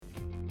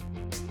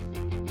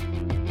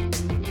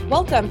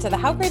Welcome to the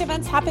How Great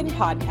Events Happen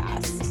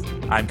podcast.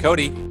 I'm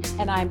Cody.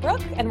 And I'm Brooke,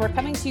 and we're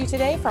coming to you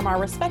today from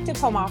our respective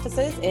home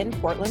offices in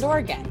Portland,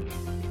 Oregon.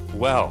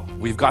 Well,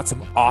 we've got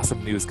some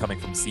awesome news coming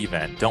from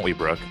Cvent, don't we,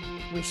 Brooke?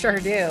 We sure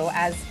do.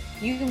 As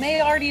you may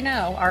already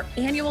know, our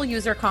annual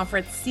user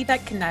conference,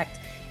 Cvent Connect,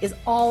 is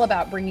all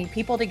about bringing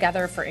people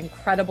together for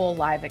incredible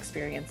live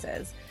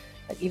experiences.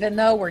 But even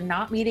though we're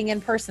not meeting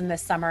in person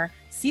this summer,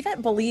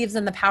 Cvent believes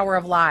in the power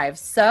of live.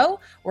 So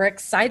we're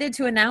excited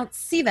to announce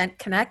Cvent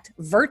Connect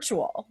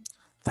Virtual.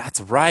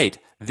 That's right.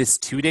 This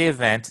 2-day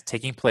event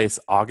taking place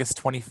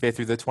August 25th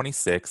through the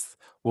 26th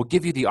will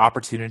give you the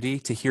opportunity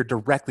to hear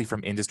directly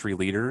from industry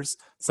leaders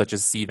such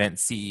as Cvent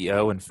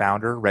CEO and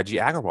founder Reggie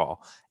Aggarwal,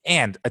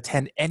 and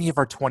attend any of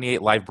our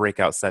 28 live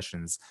breakout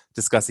sessions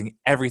discussing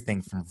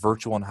everything from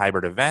virtual and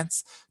hybrid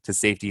events to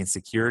safety and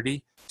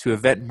security to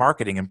event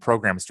marketing and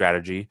program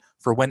strategy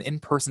for when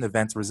in-person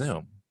events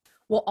resume.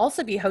 We'll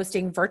also be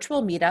hosting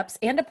virtual meetups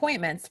and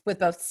appointments with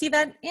both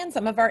Cvent and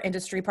some of our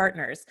industry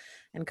partners.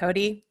 And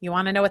Cody, you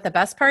want to know what the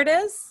best part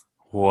is?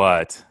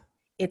 What?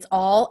 It's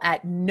all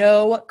at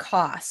no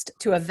cost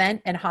to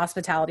event and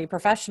hospitality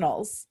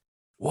professionals.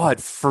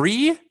 What,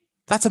 free?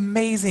 That's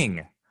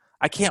amazing.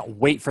 I can't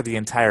wait for the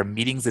entire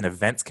meetings and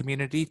events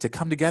community to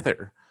come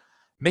together.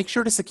 Make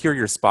sure to secure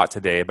your spot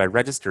today by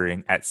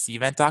registering at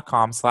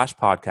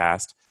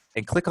cvent.com/podcast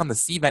and click on the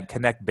Cvent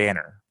Connect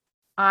banner.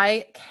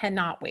 I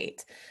cannot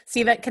wait.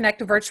 Cvent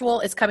Connect Virtual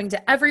is coming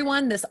to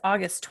everyone this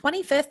August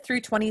 25th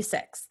through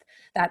 26th.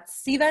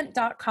 That's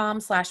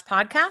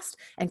cvent.com/podcast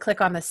and click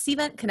on the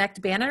Cvent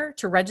Connect banner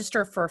to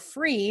register for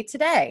free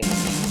today.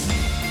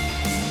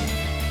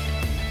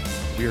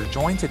 We are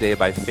joined today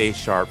by Faye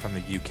Sharp from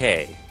the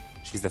UK.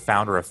 She's the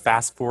founder of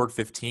Fast Forward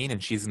 15,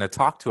 and she's going to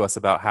talk to us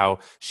about how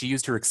she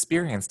used her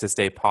experience to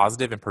stay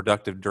positive and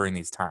productive during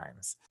these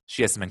times.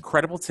 She has some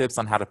incredible tips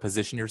on how to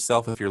position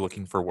yourself if you're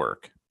looking for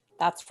work.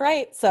 That's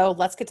right. So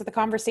let's get to the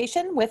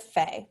conversation with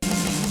Faye.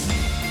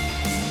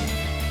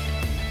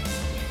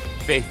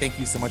 Faye, thank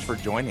you so much for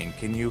joining.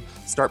 Can you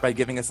start by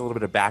giving us a little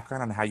bit of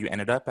background on how you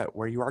ended up at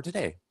where you are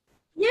today?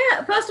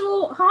 Yeah, first of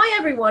all, hi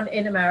everyone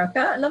in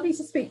America. Lovely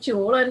to speak to you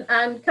all.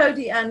 And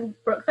Cody and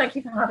Brooke, thank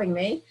you for having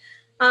me.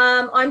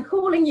 I'm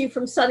calling you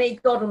from sunny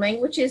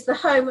Godalming, which is the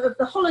home of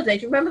The Holiday.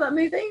 Do you remember that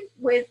movie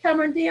with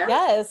Cameron Diaz?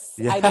 Yes,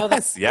 I know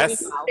that.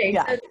 Yes.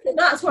 Yeah. So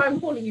that's where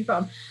I'm calling you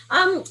from.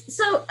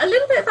 So a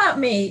little bit about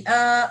me.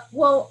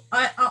 I'll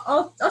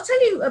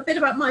tell you a bit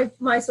about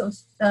my sort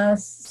of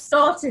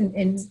start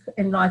in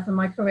life and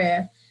my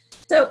career.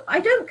 So I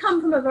don't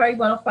come from a very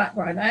well-off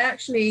background. I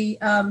actually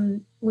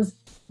was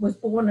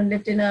born and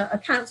lived in a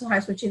council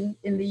house, which in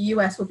the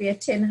US would be a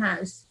tin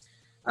house.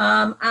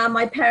 And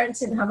my parents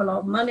didn't have a lot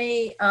of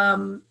money.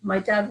 My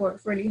dad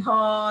worked really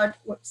hard,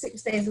 worked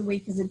 6 days a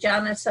week as a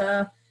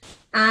janitor.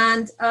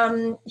 And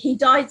he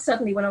died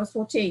suddenly when I was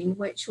 14,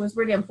 which was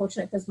really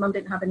unfortunate because mum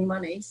didn't have any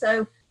money.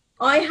 So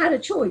I had a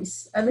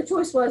choice. And the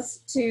choice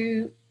was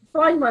to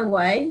find my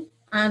way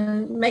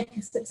and make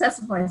a success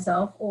of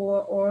myself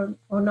or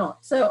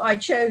not. So I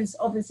chose,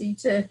 obviously,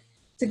 to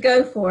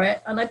go for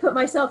it. And I put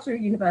myself through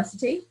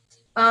university.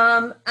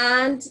 When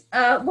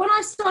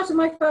I started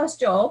my first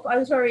job, I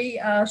was very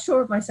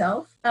sure of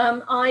myself.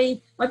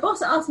 My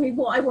boss asked me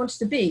what I wanted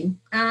to be.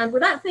 And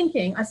without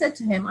thinking, I said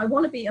to him, I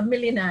want to be a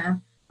millionaire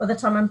by the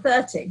time I'm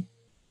 30.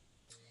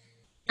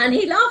 And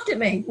he laughed at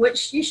me,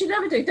 which you should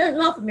never do. Don't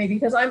laugh at me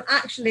because I'm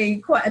actually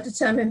quite a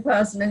determined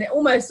person. And it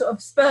almost sort of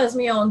spurs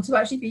me on to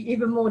actually be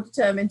even more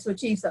determined to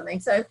achieve something.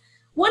 So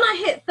when I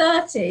hit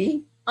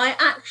 30, I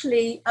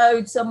actually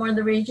owed somewhere in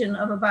the region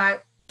of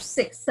about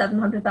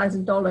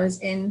 $600,000-$700,000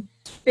 in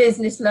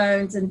business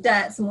loans and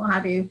debts and what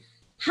have you.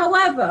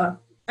 However,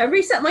 I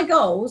reset my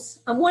goals,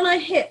 and when I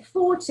hit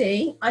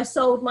 40, I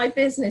sold my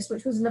business,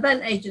 which was an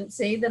event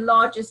agency, the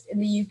largest in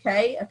the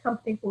UK, a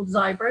company called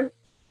Zybrant.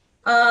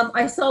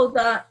 I sold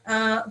that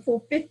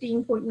for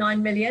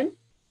 15.9 million,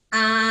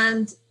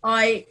 and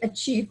I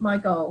achieved my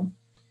goal.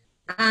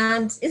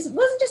 And it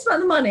wasn't just about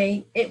the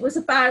money, it was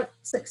about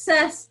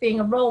success, being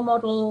a role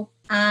model,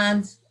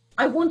 and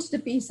I wanted to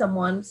be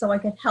someone so I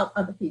could help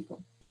other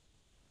people.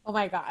 Oh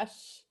my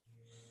gosh.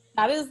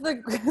 That is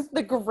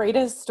the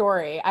greatest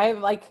story. I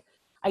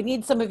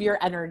need some of your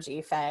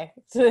energy, Faye,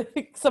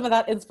 some of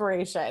that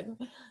inspiration.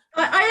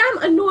 I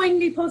am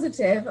annoyingly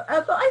positive,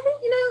 but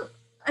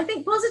I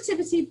think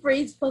positivity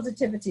breeds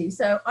positivity.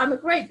 So I'm a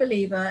great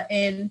believer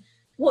in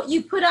what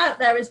you put out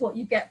there is what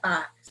you get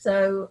back.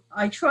 So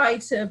I try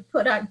to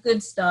put out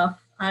good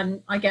stuff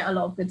and I get a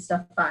lot of good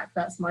stuff back.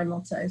 That's my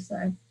motto.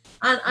 So,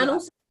 and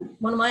also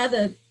one of my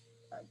other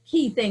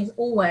key things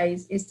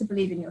always is to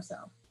believe in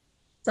yourself.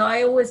 So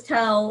I always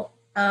tell,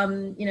 all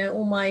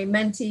my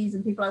mentees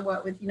and people I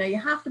work with, you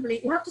have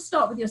to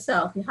start with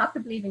yourself. You have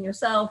to believe in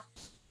yourself.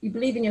 You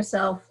believe in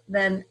yourself,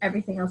 then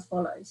everything else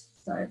follows.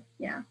 So,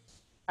 yeah.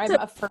 I'm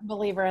a firm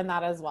believer in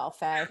that as well,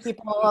 Faye.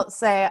 People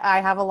say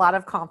I have a lot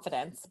of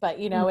confidence, but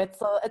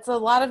it's a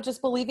lot of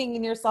just believing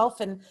in yourself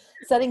and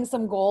setting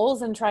some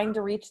goals and trying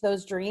to reach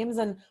those dreams.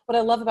 And what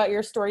I love about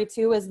your story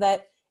too is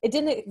that it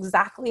didn't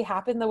exactly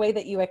happen the way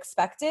that you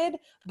expected,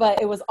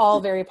 but it was all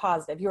very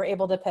positive. You were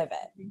able to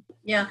pivot.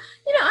 Yeah.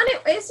 And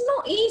it's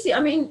not easy. I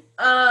mean,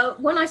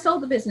 when I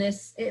sold the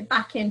business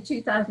back in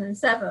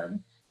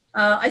 2007,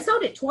 I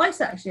sold it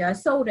twice, actually. I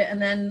sold it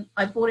and then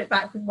I bought it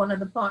back with one of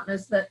the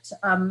partners that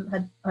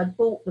had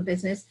bought the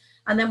business.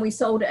 And then we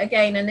sold it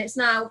again. And it's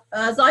now,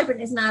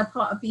 Zybrant is now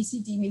part of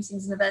BCD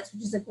Meetings and Events,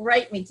 which is a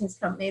great meetings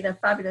company. They're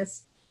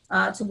fabulous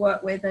to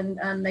work with,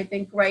 and they've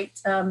been great,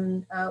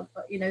 throughout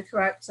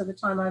the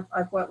time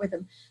I've worked with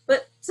them.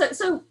 But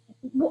so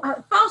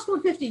fast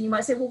forward 15, you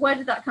might say, well, where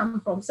did that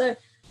come from? So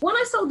when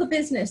I sold the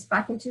business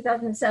back in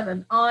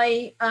 2007,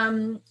 I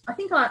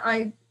think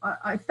I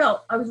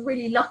felt I was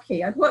really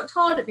lucky. I'd worked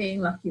hard at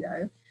being lucky,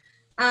 though.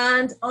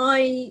 And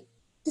I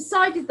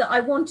decided that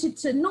I wanted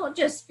to not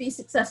just be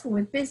successful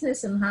with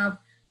business and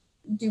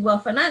do well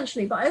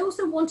financially, but I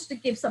also wanted to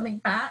give something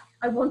back.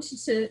 I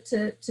wanted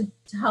to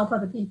help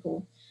other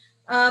people.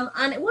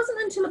 And it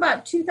wasn't until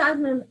about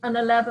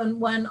 2011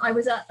 when I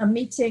was at a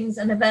meetings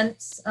and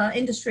events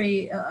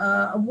industry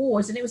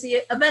awards, and it was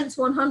the Events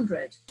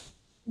 100,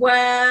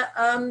 where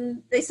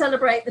they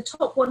celebrate the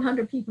top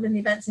 100 people in the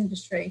events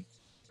industry.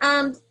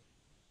 And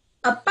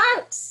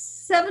about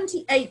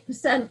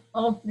 78%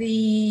 of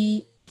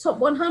the top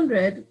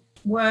 100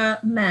 were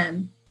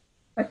men,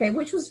 okay,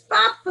 which was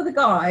fab for the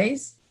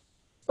guys.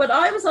 But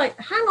I was like,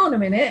 hang on a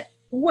minute,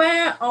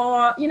 where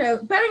are,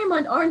 bearing in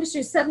mind our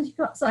industry is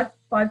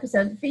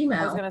 75% female.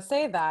 I was going to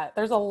say that.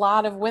 There's a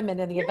lot of women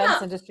in the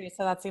events industry,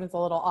 so that seems a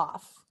little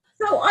off.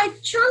 So I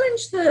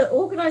challenged the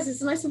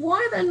organizers and I said, why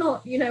are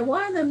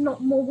there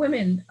not more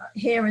women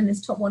here in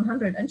this top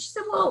 100? And she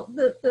said, well,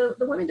 the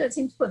women don't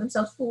seem to put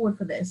themselves forward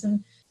for this.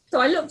 And so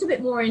I looked a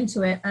bit more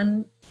into it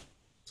and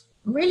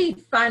really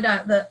found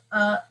out that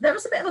there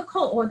was a bit of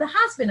there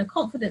has been a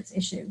confidence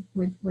issue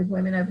with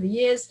women over the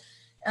years,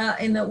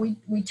 in that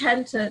we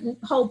tend to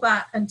hold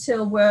back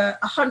until we're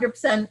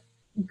 100%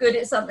 good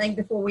at something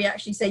before we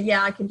actually say,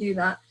 yeah, I can do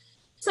that.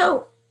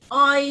 So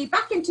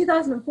back in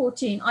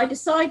 2014, I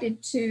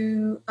decided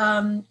to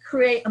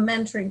create a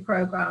mentoring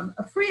program,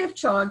 a free of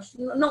charge,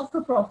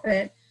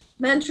 not-for-profit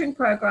mentoring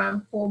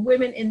program for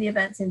women in the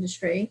events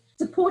industry,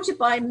 supported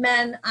by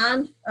men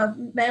and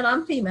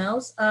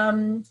females.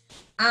 And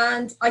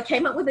I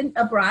came up with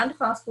a brand,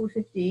 Fast Forward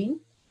 15.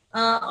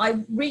 I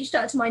reached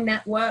out to my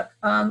network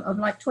of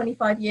like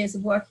 25 years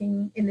of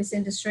working in this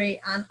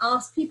industry and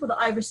asked people that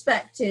I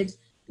respected,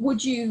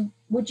 would you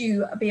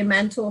be a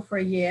mentor for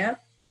a year?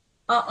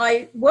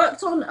 I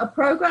worked on a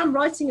program,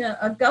 writing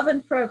a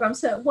governed program,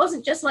 so it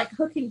wasn't just like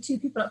hooking two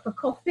people up for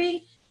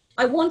coffee.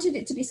 I wanted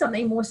it to be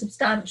something more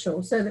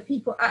substantial so that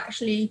people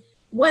actually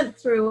went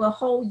through a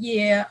whole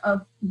year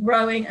of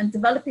growing and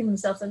developing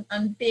themselves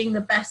and being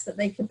the best that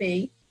they could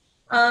be.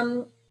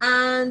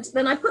 And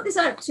then I put this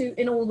out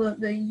in all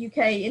the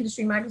UK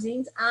industry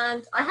magazines,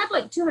 and I had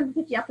like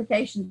 250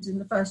 applications in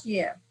the first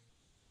year.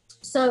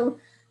 So,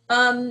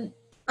 and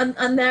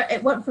there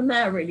it went from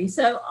there, really.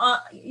 So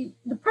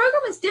the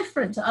program is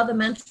different to other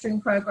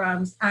mentoring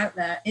programs out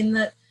there in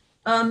that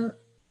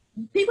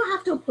people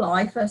have to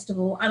apply, first of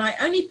all, and I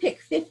only pick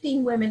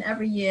 15 women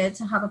every year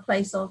to have a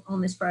place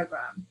on this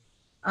program.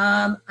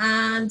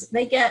 And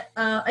they get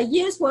a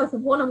year's worth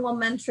of one-on-one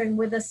mentoring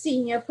with a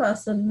senior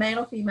person, male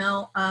or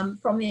female,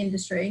 from the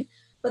industry.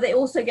 But they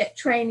also get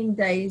training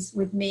days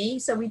with me.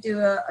 So we do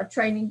a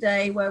training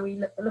day where we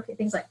look at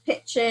things like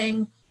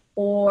pitching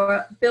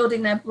or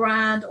building their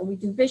brand, or we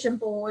do vision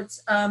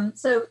boards.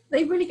 So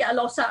they really get a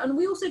lot out. And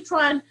we also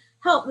try and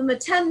help them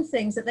attend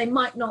things that they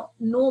might not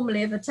normally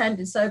have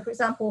attended. So, for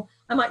example,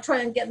 I might try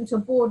and get them to a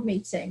board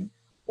meeting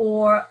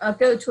or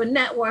go to a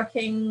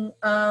networking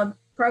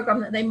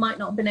program that they might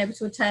not have been able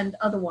to attend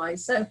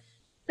otherwise. So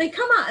they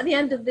come out at the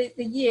end of the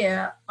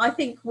year, I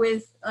think,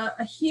 with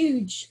a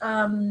huge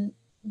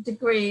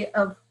degree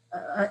of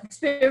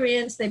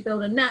experience. They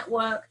build a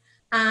network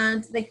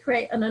and they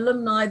create an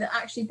alumni that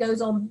actually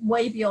goes on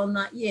way beyond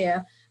that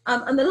year.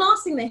 And the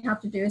last thing they have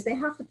to do is they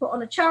have to put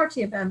on a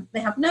charity event. They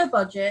have no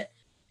budget,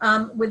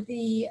 with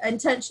the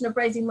intention of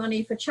raising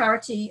money for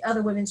charity,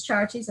 other women's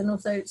charities, and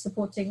also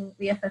supporting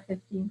the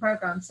FF15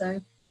 program.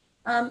 So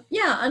and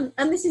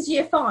this is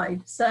year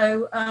 5,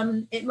 so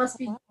it must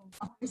be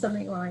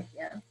something right.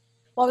 Yeah.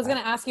 Well, I was going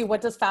to ask you,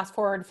 what does Fast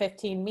Forward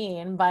 15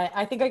 mean? But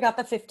I think I got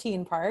the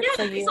 15 part. Yeah,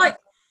 so it's like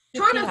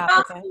trying to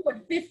fast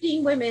forward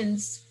 15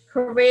 women's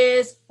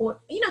careers, or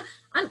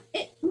and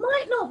it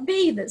might not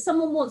be that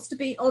someone wants to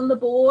be on the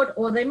board,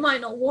 or they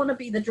might not want to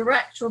be the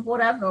director of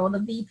whatever, or the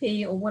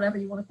VP, or whatever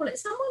you want to call it.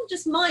 Someone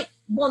just might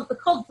want the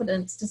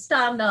confidence to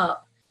stand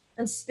up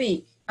and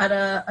speak at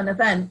an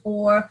event,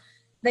 or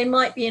they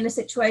might be in a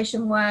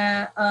situation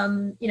where,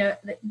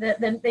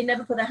 they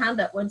never put their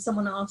hand up when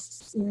someone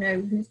asks,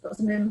 who's got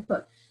some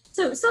input.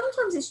 So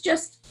sometimes it's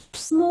just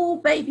small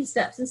baby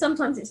steps, and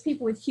sometimes it's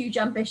people with huge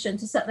ambition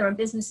to set their own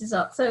businesses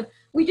up. So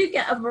we do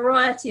get a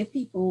variety of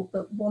people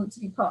that want to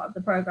be part of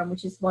the program,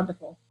 which is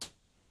wonderful.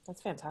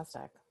 That's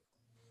fantastic.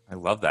 I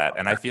love that.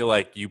 And I feel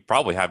like you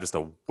probably have just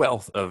a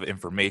wealth of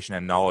information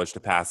and knowledge to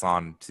pass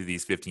on to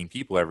these 15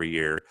 people every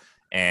year.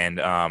 And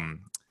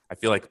I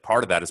feel like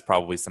part of that is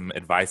probably some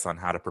advice on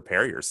how to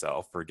prepare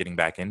yourself for getting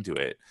back into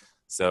it.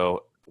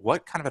 So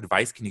what kind of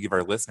advice can you give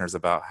our listeners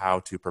about how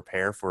to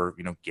prepare for,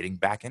 getting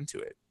back into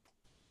it?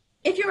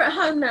 If you're at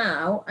home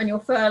now and you're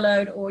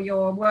furloughed or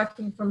you're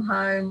working from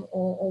home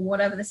or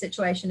whatever the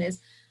situation is,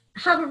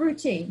 have a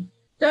routine.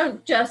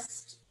 Don't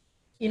just,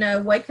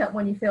 wake up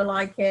when you feel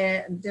like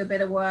it and do a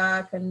bit of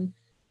work and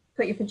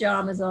put your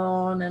pajamas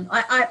on. And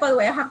I by the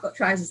way, I have got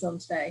trousers on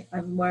today.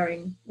 I'm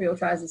wearing real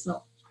trousers,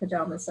 not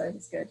pajamas, so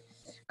it's good.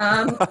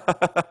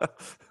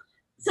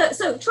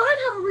 So try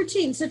and have a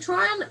routine. So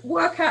try and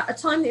work out a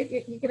time that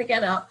you're going to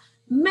get up.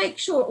 Make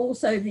sure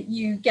also that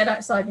you get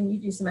outside and you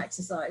do some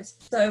exercise.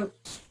 So,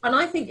 and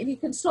I think if you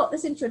can slot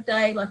this into a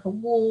day, like a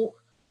walk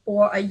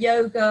or a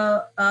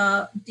yoga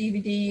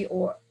DVD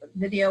or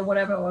video,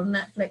 whatever, or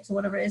Netflix or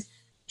whatever it is,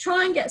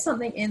 try and get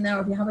something in there.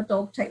 Or if you have a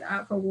dog, take that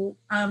out for a walk.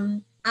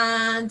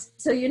 And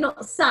so you're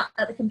not sat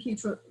at the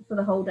computer for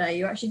the whole day.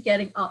 You're actually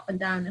getting up and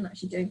down and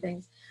actually doing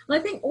things. And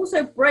I think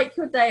also break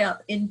your day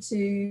up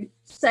into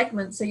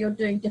segments so you're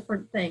doing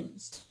different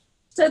things.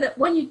 So that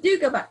when you do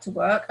go back to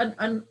work,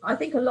 and I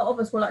think a lot of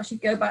us will actually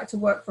go back to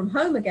work from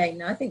home again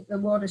now. I think the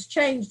world has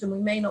changed and we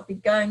may not be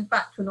going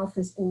back to an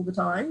office all the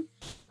time.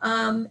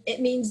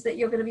 It means that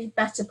you're going to be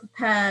better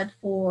prepared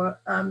for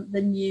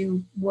the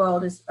new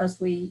world as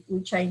we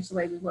change the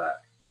way we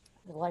work.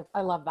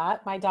 I love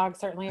that. My dog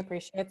certainly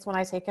appreciates when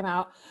I take him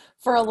out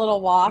for a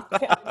little walk.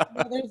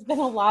 There's been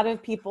a lot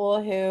of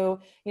people who,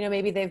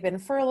 maybe they've been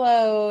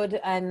furloughed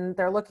and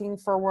they're looking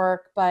for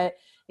work, but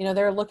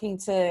they're looking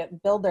to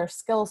build their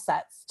skill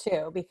sets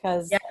too,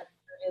 because there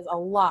is a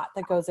lot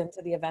that goes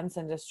into the events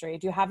industry.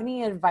 Do you have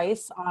any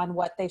advice on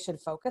what they should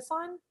focus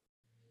on?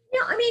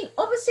 Yeah, I mean,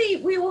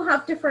 obviously we all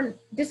have different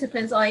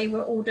disciplines, i.e.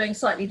 we're all doing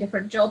slightly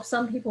different jobs.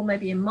 Some people may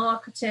be in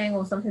marketing,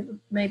 or some people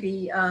may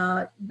be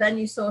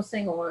venue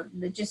sourcing or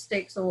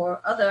logistics or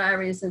other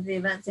areas of the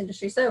events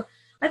industry. So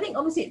I think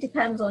obviously it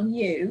depends on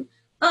you.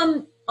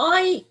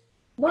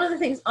 One of the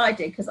things I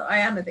did, because I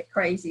am a bit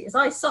crazy, is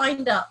I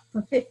signed up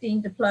for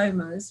 15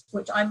 diplomas,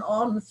 which I'm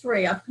on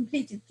 3. I've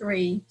completed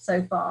 3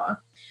 so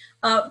far.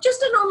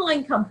 Just an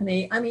online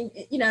company. I mean,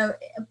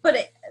 but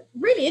it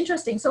really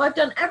interesting. So I've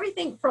done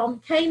everything from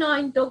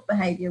canine dog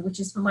behavior, which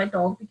is for my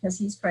dog because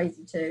he's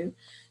crazy too,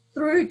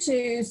 through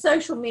to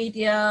social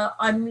media.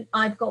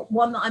 I've got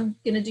one that I'm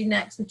going to do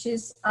next, which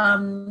is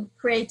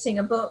creating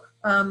a book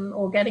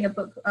or getting a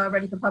book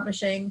ready for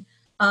publishing.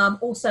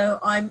 Also,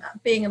 I'm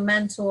being a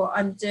mentor.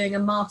 I'm doing a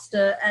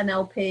master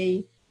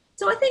NLP.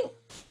 So I think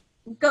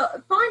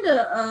find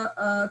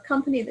a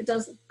company that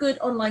does good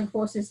online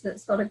courses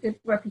that's got a good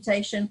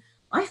reputation.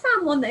 I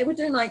found one, they were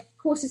doing like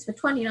courses for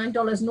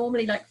 $29,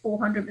 normally like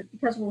 $400, but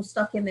because we're all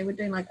stuck in, they were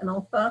doing like an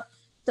offer.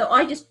 So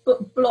I just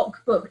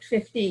booked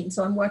 15.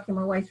 So I'm working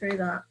my way through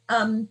that.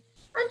 And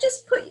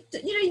just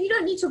you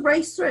don't need to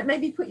race through it.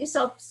 Maybe put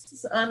yourself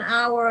an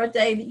hour a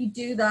day that you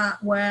do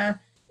that,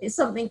 where it's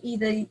something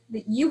either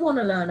that you want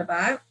to learn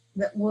about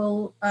that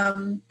will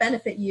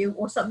benefit you,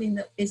 or something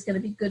that is going to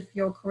be good for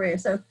your career.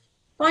 So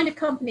find a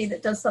company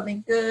that does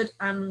something good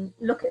and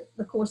look at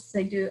the courses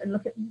they do and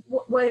look at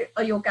where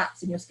are your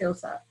gaps in your skill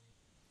set.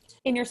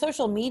 In your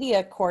social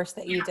media course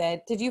that you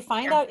did you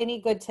find out any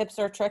good tips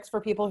or tricks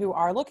for people who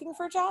are looking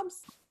for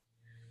jobs?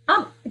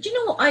 Do you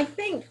know what? I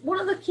think one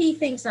of the key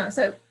things now,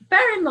 so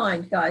bear in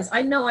mind, guys,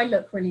 I know I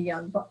look really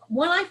young, but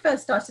when I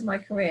first started my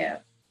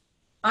career,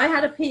 I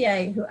had a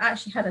PA who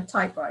actually had a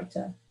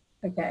typewriter.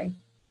 Okay.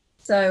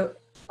 So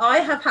I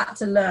have had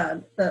to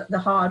learn the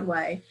hard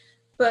way.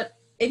 But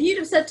if you'd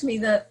have said to me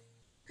that,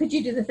 could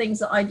you do the things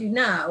that I do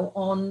now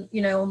on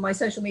my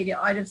social media,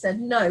 I'd have said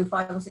no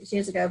 5 or 6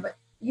 years ago, but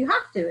you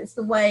have to. It's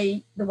the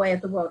way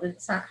of the world, and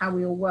it's how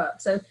we all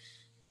work. So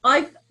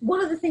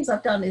one of the things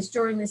I've done is,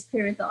 during this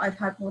period that I've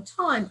had more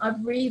time,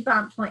 I've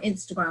revamped my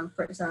Instagram,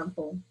 for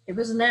example. It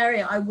was an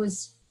area I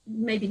was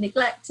maybe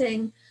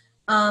neglecting.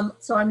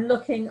 So I'm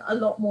looking a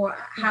lot more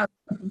at how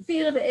the look and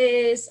feel of it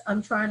is.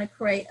 I'm trying to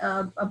create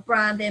a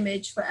brand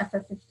image for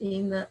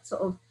FF15 that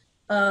sort of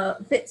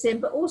fits in,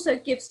 but also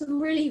give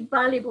some really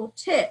valuable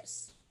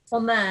tips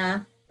on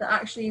there that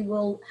actually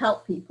will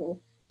help people.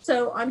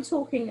 So I'm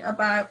talking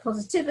about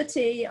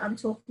positivity. I'm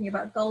talking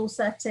about goal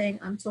setting.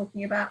 I'm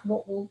talking about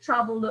what will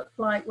travel look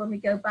like when we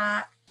go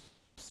back,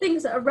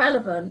 things that are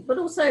relevant, but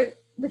also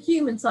the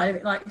human side of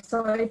it. Like,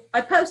 so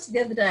I posted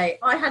the other day,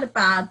 I had a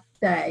bad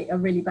day, a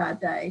really bad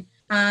day.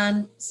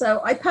 And so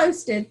I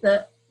posted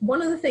that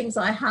one of the things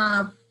I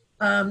have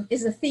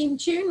is a theme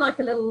tune, like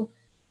a little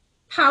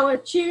power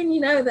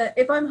tune, that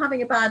if I'm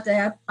having a bad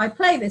day, I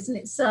play this, and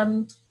it's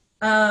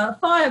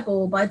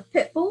Fireball by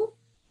Pitbull.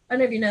 I don't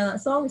know if you know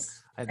that song.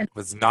 I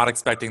was not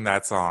expecting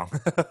that song.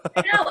 It's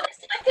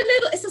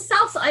like it's a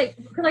salsa.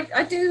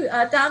 I do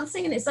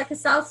dancing, and it's like a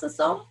salsa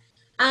song.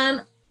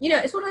 And,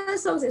 it's one of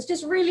those songs that's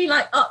just really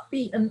like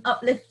upbeat and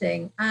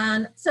uplifting.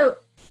 And so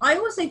I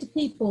always say to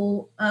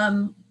people,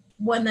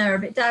 when they're a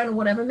bit down or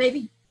whatever,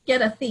 maybe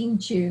get a theme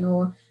tune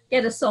or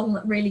get a song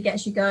that really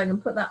gets you going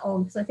and put that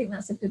on, because I think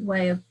that's a good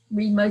way of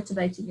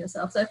remotivating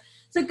yourself.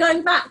 So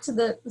going back to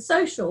the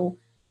social,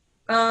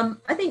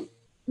 I think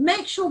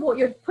make sure what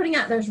you're putting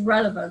out there is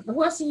relevant. The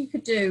worst thing you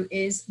could do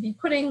is be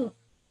putting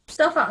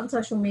stuff out on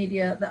social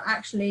media that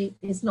actually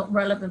is not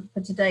relevant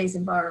for today's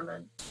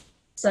environment.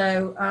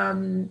 So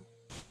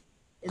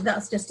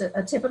that's just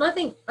a tip. And I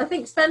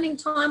think spending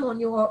time on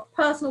your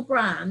personal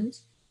brand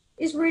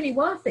is really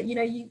worth it. You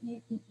know,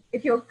 you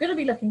if you're going to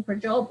be looking for a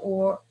job,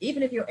 or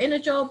even if you're in a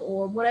job,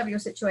 or whatever your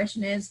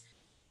situation is,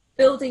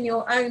 building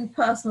your own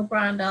personal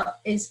brand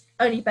up is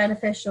only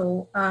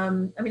beneficial. I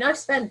mean, I've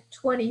spent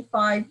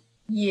 25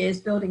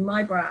 years building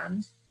my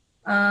brand,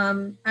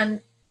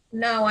 and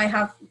now I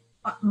have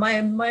my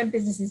own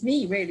business is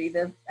me, really,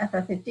 the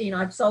FF15.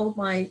 I've sold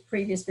my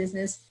previous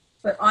business,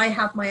 but I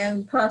have my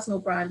own personal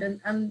brand,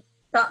 and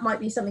that might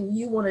be something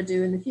you want to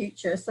do in the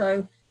future.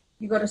 So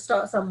you've got to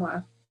start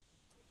somewhere.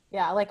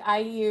 Yeah, like I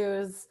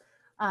use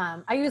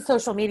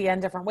social media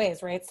in different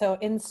ways, right? So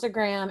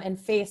Instagram and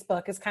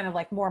Facebook is kind of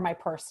like more my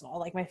personal,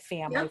 like my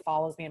family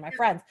follows me and my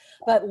friends.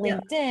 But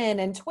LinkedIn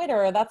and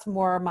Twitter, that's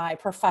more my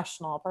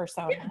professional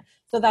persona. Yeah.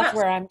 So that's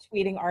where I'm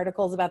tweeting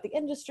articles about the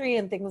industry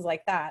and things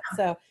like that.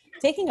 So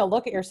taking a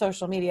look at your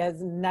social media is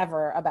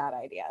never a bad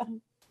idea.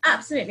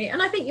 Absolutely.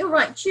 And I think you're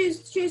right. Choose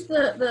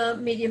the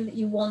medium that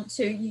you want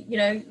to. You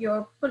know,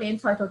 you're fully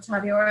entitled to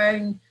have your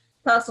own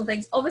personal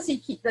things. Obviously,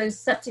 keep those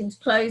settings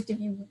closed if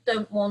you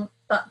don't want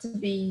that to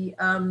be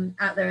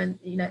out there in,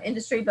 you know,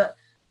 industry. But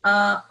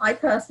I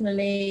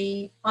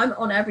personally, I'm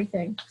on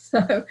everything.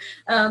 So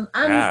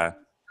I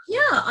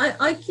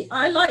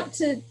like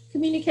to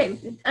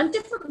communicate with, and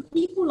different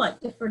people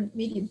like different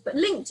mediums. But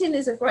LinkedIn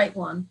is a great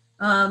one.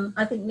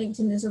 I think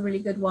LinkedIn is a really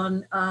good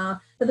one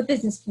for the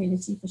business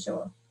community, for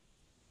sure.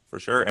 For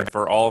sure. And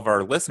for all of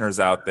our listeners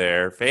out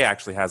there, Faye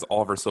actually has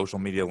all of her social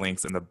media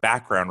links in the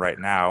background right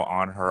now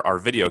on our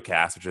video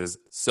cast, which is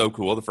so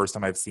cool. The first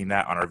time I've seen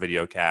that on our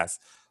video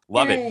cast.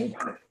 Love it.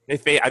 Hey,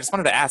 Faye, I just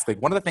wanted to ask,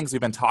 like, one of the things we've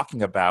been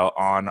talking about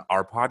on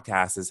our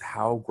podcast is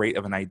how great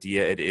of an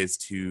idea it is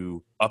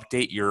to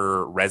update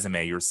your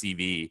resume, your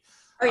CV.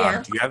 Oh,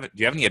 yeah. Do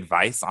you have any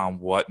advice on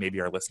what maybe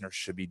our listeners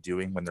should be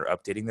doing when they're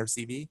updating their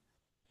CV?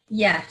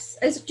 Yes.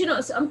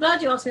 I'm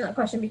glad you asked me that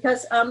question,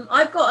 because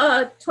I've got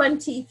a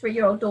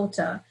 23-year-old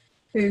daughter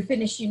who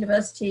finished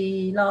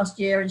university last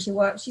year, and she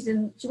works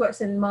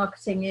in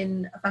marketing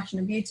in fashion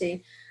and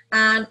beauty.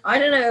 And I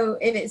don't know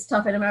if it's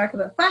tough in America,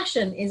 but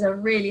fashion is a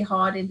really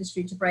hard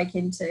industry to break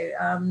into.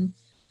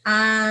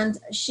 And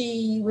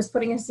she was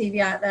putting her CV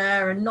out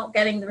there and not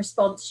getting the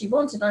response she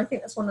wanted. And I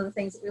think that's one of the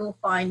things that we all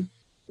find,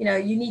 you know,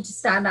 you need to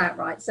stand out,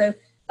 right? So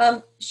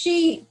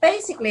she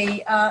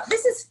basically,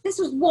 this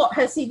was what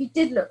her CV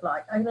did look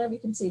like. I don't know if you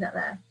can see that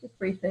there, just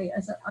briefly.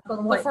 I've got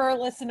the white. So for our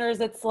listeners,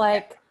 it's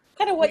like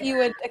kind of what you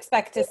would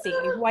expect to see: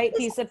 white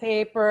piece of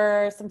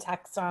paper, some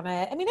text on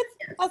it. I mean, it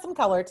has some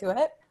color to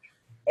it.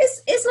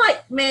 It's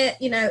like,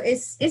 you know,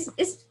 it's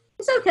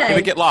okay. It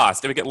would get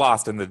lost in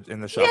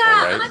the shuffle,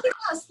 right? And I think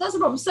that's the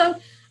problem. So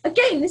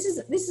again, this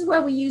is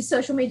where we use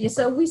social media.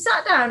 So we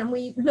sat down and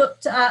we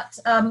looked at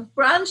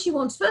brands she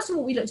wanted. First of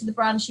all, we looked at the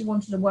brands she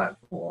wanted to work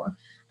for.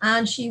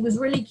 And she was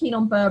really keen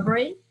on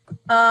Burberry.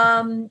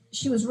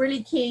 She was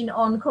really keen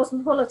on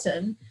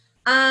Cosmopolitan.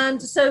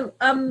 And so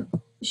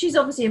she's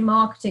obviously in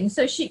marketing.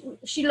 So she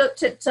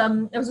looked at,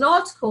 there was an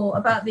article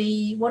about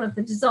one of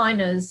the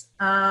designers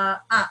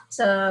at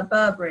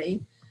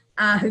Burberry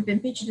who'd been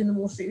featured in the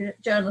Wall Street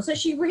Journal. So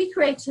she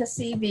recreated her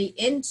CV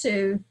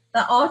into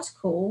that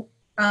article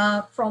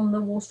from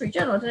the Wall Street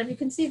Journal. I don't know if you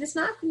can see this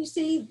now. Can you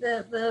see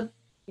the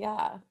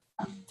Yeah.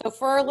 So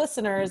for our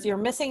listeners, you're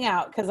missing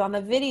out, because on the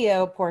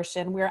video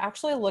portion, we're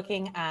actually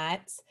looking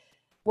at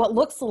what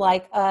looks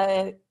like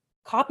a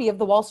copy of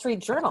the Wall Street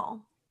Journal.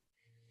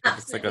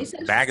 Absolutely. It's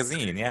like a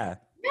magazine, yeah.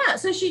 Yeah,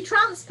 so she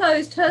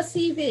transposed her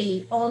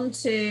CV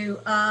onto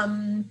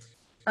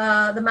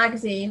the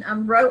magazine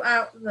and wrote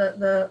out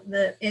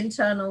the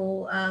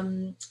internal,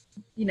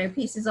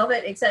 pieces of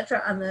it,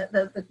 etc., and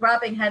the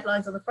grabbing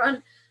headlines on the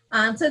front.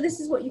 And so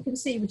this is what you can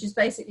see, which is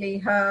basically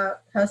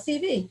her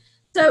CV.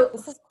 So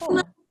this is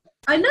cool.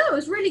 I know, it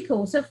was really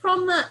cool. So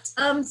from that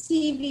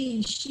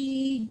CV,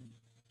 she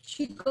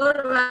got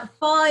about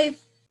 5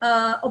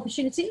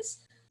 opportunities.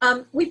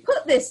 We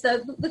put this, though,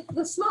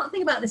 the smart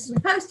thing about this is we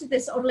posted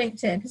this on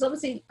LinkedIn, because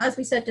obviously, as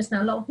we said just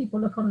now, a lot of people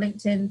look on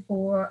LinkedIn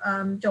for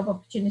job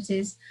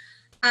opportunities.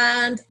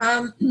 And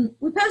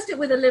we posted it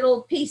with a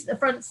little piece at the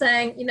front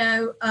saying,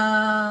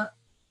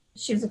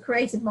 she was a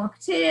creative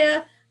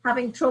marketeer,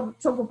 having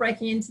trouble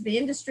breaking into the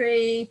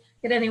industry.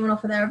 Could anyone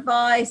offer their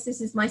advice?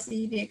 This is my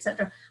CV,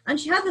 etc. And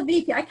she had the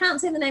VP. I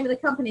can't say the name of the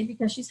company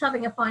because she's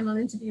having a final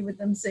interview with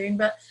them soon.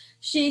 But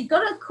she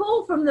got a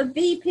call from the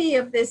VP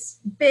of this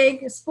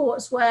big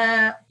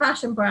sportswear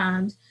fashion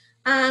brand,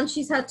 and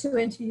she's had 2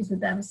 interviews with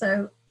them.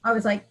 So I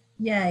was like,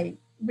 yay,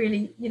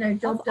 really,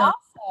 job done.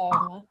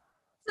 Awesome.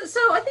 So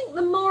I think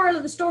the moral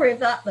of the story of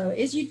that, though,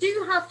 is you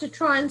do have to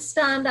try and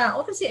stand out.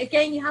 Obviously,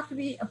 again, you have to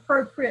be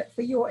appropriate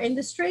for your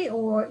industry,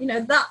 or,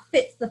 that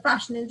fits the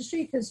fashion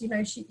industry because,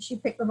 she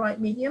picked the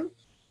right medium.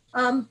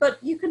 But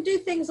you can do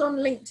things on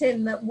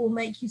LinkedIn that will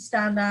make you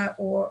stand out,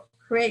 or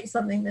create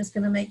something that's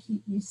going to make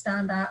you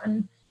stand out.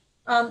 And,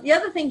 The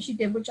other thing she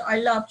did, which I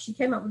loved, she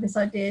came up with this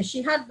idea.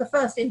 She had the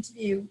first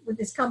interview with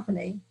this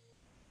company,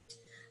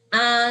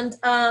 and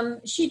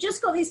she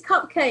just got these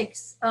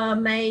cupcakes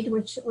made,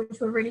 which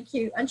were really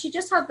cute. And she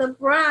just had the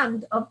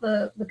brand of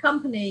the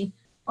company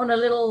on a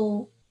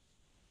little,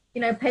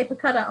 paper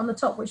cutout on the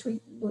top, which we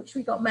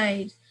got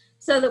made.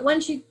 So that when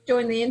she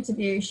joined the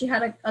interview, she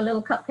had a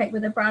little cupcake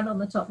with a brand on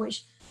the top,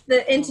 which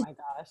oh my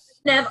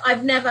gosh.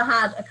 I've never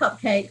had a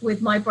cupcake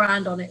with my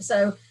brand on it.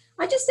 So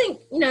I just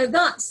think,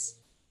 that's,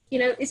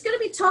 it's going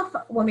to be tough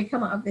when we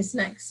come out of this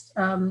next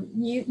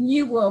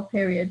new world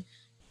period.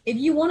 If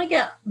you want to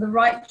get the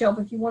right job,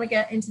 if you want to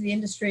get into the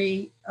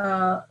industry,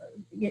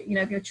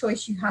 your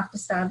choice, you have to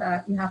stand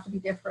out. You have to be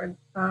different.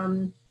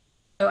 So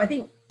I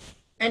think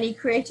any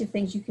creative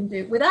things you can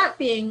do without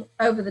being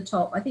over the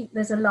top. I think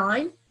there's a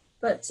line.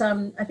 But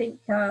I think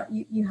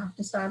you have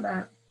to stand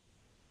out.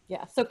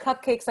 Yeah. So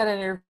cupcakes at an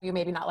interview,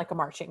 maybe not like a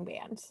marching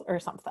band or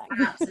something.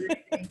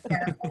 Absolutely.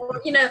 Yeah.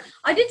 Or,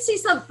 I did see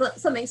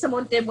something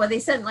someone did where they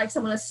sent like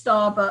someone a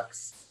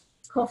Starbucks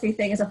coffee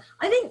thing. So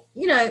I think,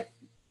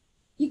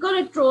 you got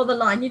to draw the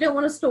line. You don't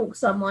want to stalk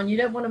someone. You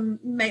don't want to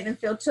make them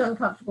feel too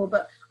uncomfortable.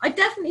 But I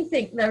definitely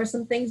think there are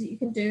some things that you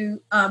can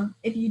do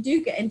if you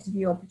do get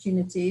interview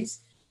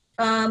opportunities.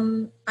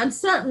 And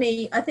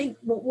certainly, I think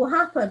what will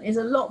happen is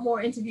a lot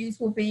more interviews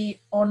will be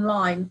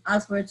online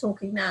as we're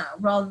talking now,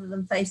 rather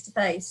than face to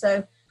face.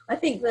 So I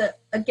think that,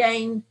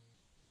 again,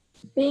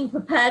 being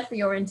prepared for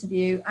your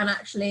interview and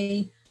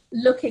actually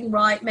looking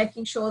right,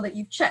 making sure that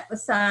you've checked the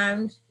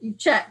sound, you've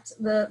checked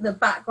the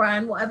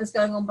background, whatever's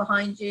going on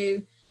behind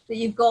you, that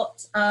you've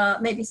got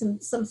maybe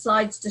some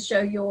slides to show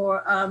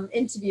your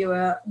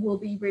interviewer will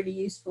be really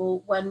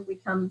useful when we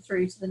come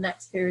through to the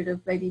next period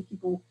of maybe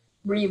people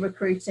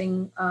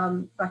re-recruiting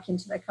back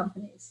into their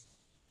companies.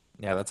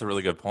 Yeah, that's a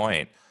really good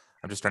point.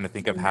 I'm just trying to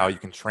think of how you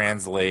can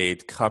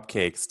translate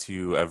cupcakes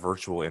to a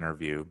virtual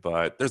interview,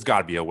 but there's got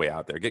to be a way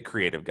out there. Get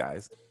creative,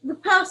 guys. The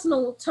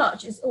personal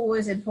touch is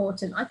always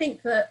important. I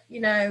think that,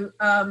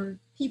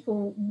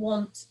 people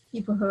want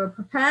people who are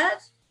prepared,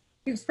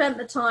 who've spent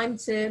the time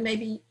to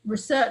maybe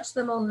research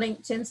them on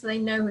LinkedIn so they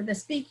know who they're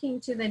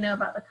speaking to, they know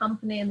about the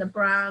company and the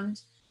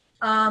brand.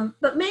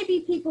 But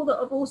maybe people that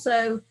have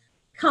also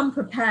come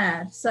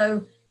prepared.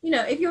 So,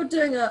 if you're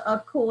doing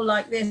a call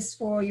like this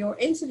for your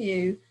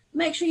interview,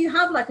 make sure you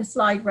have like a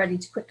slide ready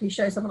to quickly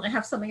show someone. I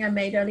have something I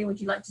made earlier. Would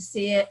you like to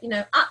see it?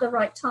 At the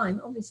right time,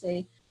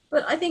 obviously.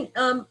 But I think,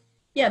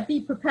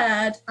 be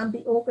prepared and be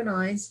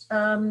organized.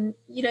 So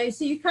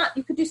you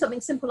could do something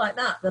simple like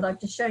that I've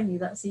just shown you,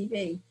 that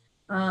CV,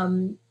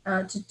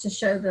 to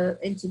show the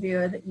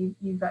interviewer that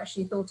you've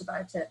actually thought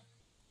about it.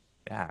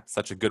 Yeah,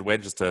 such a good way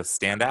just to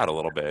stand out a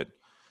little bit.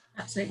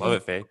 Absolutely. Love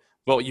it, Faye.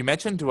 Well, you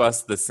mentioned to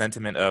us the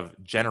sentiment of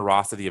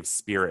generosity of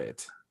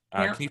spirit.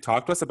 Yeah. Can you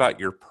talk to us about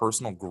your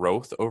personal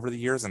growth over the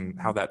years and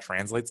how that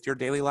translates to your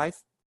daily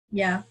life?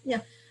 Yeah.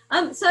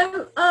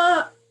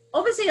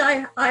 Obviously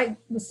I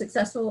was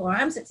successful, or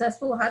I am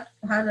successful, had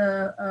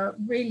a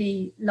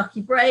really lucky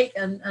break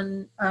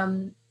and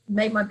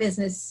made my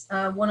business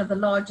one of the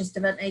largest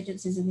event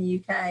agencies in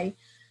the UK.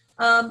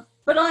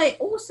 But I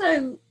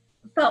also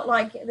felt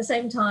like at the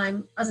same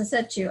time, as I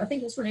said to you, I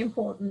think it's really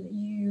important that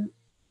you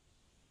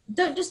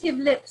don't just give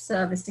lip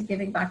service to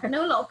giving back. I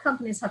know a lot of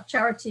companies have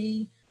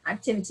charity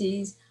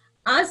activities.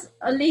 As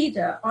a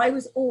leader, I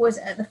was always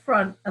at the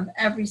front of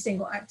every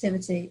single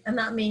activity. And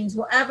that means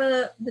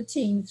whatever the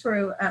team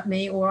threw at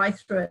me or I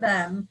threw at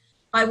them,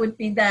 I would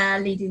be there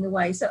leading the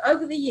way. So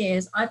over the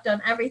years, I've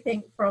done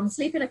everything from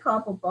sleep in a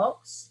cardboard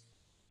box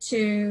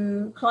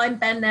to climb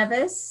Ben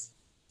Nevis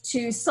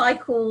to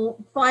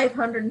cycle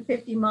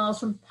 550 miles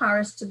from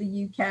Paris to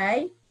the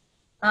UK.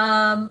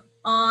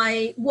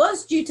 I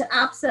was due to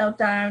abseil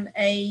down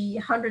a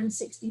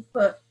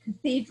 160-foot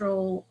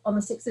cathedral on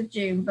the 6th of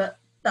June, but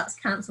that's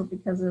cancelled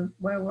because of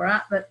where we're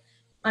at. But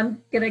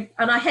and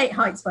I hate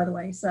heights, by the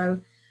way.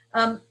 So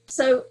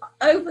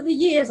over the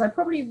years, I've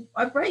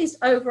raised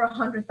over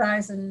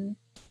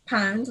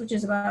 £100,000, which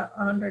is about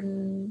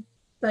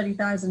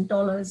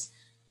 $130,000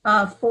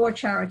 for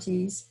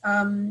charities.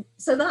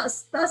 So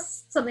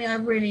that's something I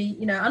really,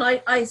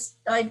 and I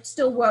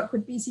still work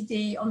with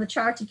BCD on the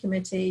charity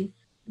committee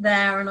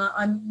there, and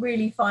I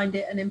really find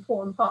it an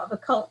important part of the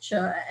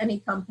culture at any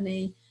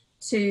company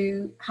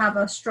to have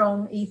a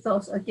strong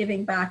ethos of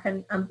giving back,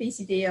 and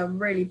BCD are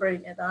really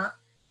brilliant at that.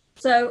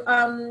 So,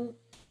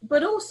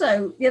 but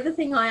also the other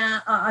thing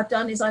I've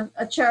done is I'm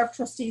a chair of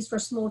trustees for a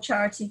small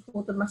charity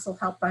called the Muscle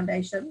Health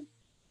Foundation.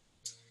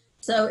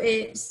 So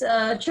it's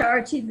a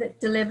charity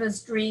that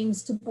delivers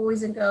dreams to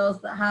boys and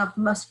girls that have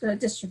muscular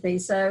dystrophy.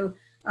 So,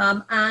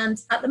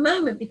 and at the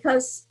moment,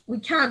 because we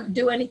can't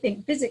do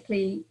anything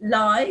physically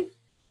live,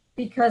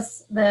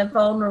 because they're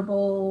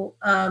vulnerable,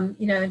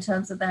 in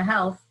terms of their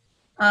health,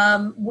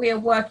 we are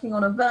working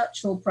on a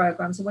virtual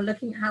program. So we're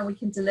looking at how we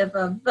can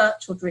deliver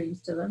virtual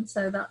dreams to them.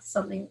 So that's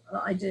something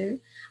that I do.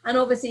 And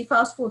obviously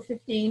Fast Forward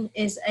 15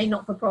 is a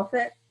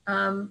not-for-profit.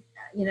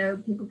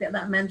 People get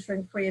that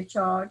mentoring free of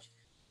charge.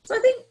 So I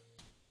think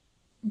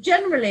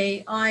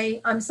generally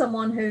I'm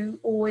someone who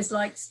always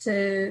likes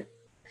to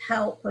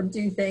help and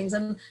do things.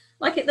 And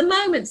like at the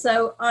moment,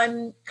 so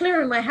I'm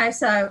clearing my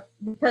house out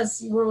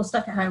because we're all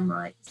stuck at home,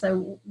 right?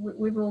 So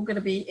we're all going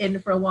to be in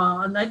for a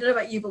while. And I don't know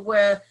about you, but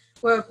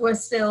we're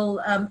still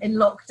in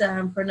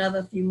lockdown for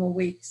another few more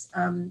weeks.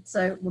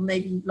 So well,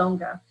 maybe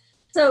longer.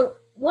 So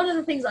one of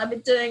the things I've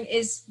been doing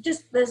is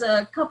there's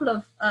a couple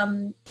of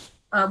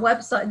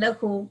website,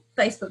 local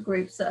Facebook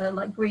groups that are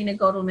like Greener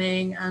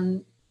Godalming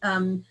and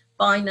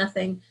Buy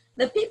Nothing.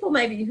 They're people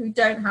maybe who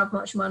don't have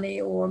much money,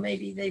 or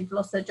maybe they've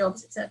lost their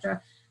jobs,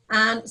 etc.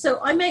 And so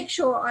I make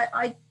sure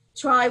I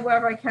try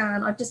wherever I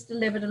can. I've just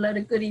delivered a load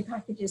of goodie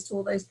packages to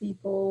all those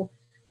people.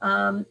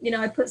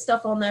 I put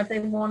stuff on there if they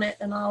want it,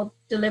 and I'll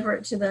deliver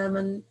it to them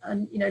and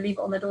leave it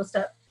on their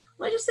doorstep.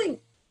 I just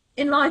think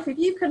in life, if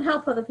you can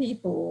help other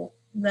people,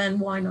 then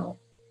why not?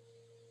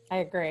 I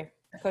agree.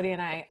 Cody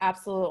and I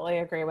absolutely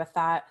agree with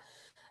that.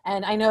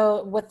 And I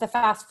know with the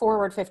Fast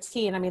Forward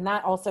 15, I mean,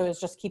 that also is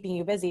just keeping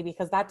you busy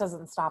because that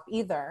doesn't stop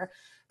either.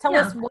 Tell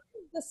us, what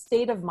is the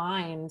state of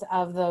mind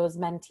of those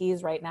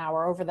mentees right now,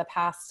 or over the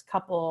past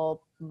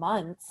couple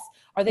months?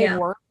 Are they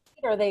worried?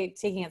 Are they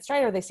taking it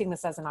straight? Are they seeing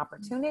this as an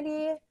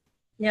opportunity?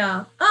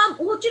 Yeah.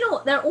 Well, do you know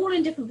what? They're all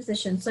in different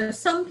positions. So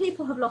some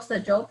people have lost their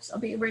jobs.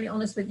 I'll be really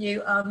honest with you.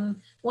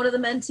 One of the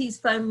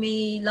mentees phoned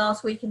me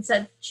last week and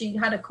said she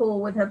had a call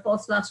with her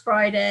boss last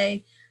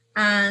Friday,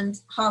 and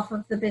half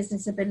of the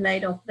business had been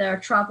laid off. They're a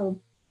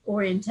travel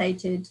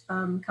orientated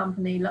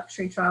company,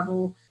 luxury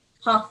travel.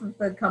 Half of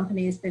the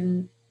company has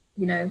been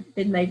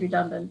made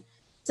redundant.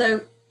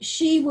 So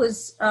she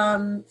was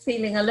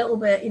feeling a little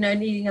bit,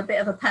 needing a bit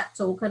of a pep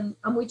talk. And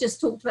we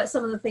just talked about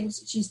some of the things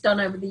that she's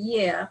done over the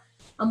year.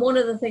 And one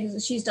of the things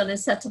that she's done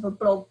is set up a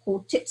blog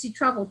called Tipsy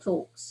Travel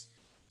Talks.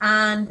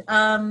 And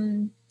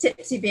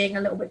tipsy being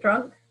a little bit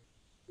drunk.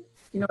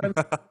 You know what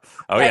I mean?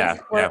 Oh,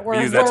 yeah. We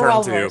use that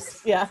term too.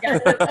 Yeah.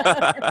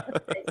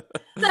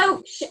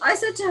 So I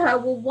said to her,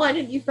 well, why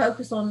don't you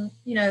focus on,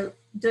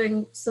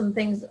 doing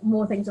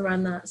more things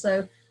around that?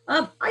 So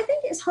I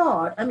think it's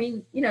hard. I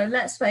mean,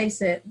 let's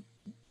face it,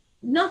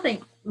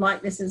 nothing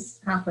like this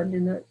has happened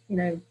in the,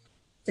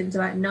 since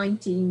about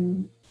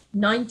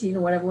 1919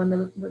 or whatever, when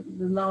the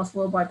last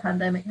worldwide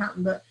pandemic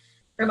happened.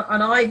 And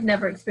I've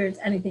never experienced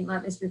anything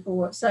like this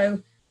before.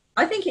 So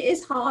I think it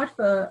is hard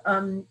for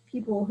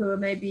people who are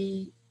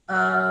maybe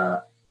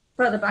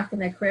further back in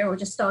their career or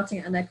just starting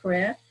out in their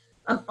career.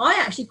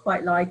 I actually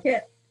quite like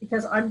it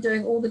because I'm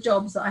doing all the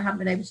jobs that I haven't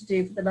been able to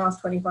do for the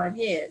last 25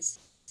 years.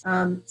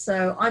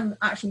 So I'm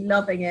actually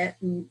loving it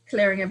and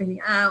clearing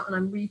everything out, and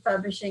I'm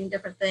refurbishing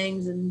different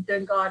things and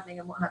doing gardening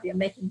and what have you, and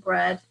making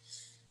bread.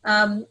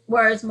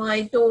 Whereas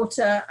my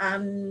daughter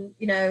and,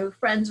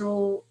 friends are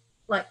all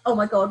like, oh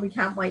my God, we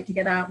can't wait to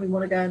get out. We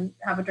want to go and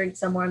have a drink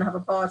somewhere and have a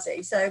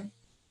party. So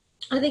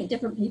I think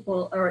different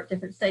people are at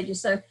different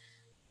stages. So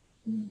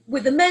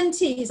with the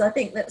mentees, I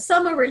think that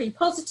some are really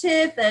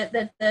positive.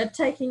 They're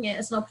taking it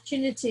as an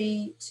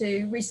opportunity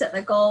to reset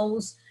their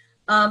goals.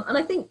 And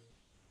I think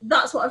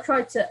that's what I've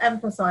tried to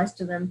emphasize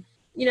to them.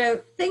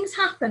 Things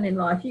happen in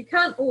life. You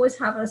can't always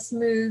have a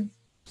smooth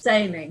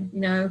sailing.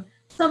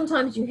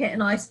 Sometimes you hit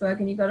an iceberg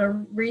and you've got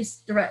to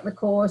redirect the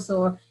course,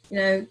 or,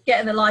 get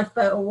in the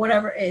lifeboat or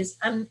whatever it is.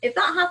 And if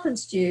that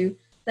happens to you,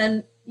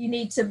 then you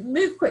need to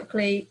move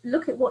quickly,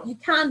 look at what you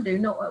can do,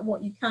 not at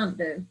what you can't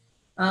do,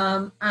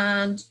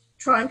 and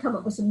try and come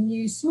up with some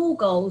new small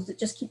goals that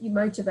just keep you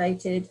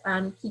motivated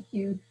and keep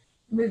you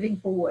moving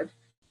forward.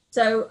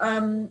 So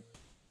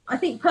I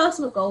think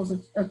personal goals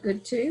are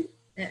good too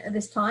at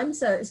this time.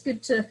 So it's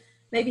good to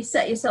maybe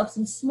set yourself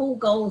some small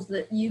goals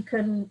that you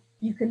can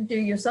do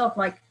yourself,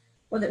 like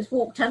whether it's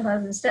walk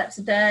 10,000 steps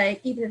a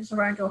day, even if it's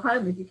around your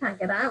home if you can't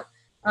get out.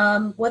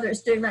 Whether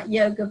it's doing that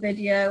yoga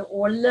video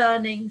or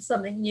learning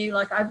something new,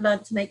 like I've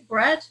learned to make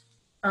bread,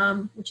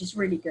 which is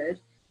really good.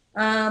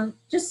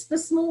 Just the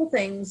small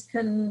things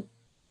can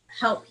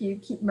help you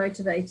keep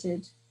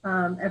motivated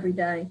every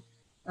day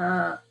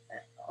on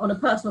a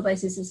personal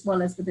basis as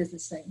well as the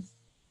business things.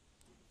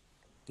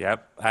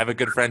 Yep. I have a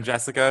good friend,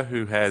 Jessica,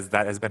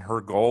 that has been her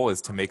goal,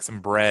 is to make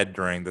some bread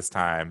during this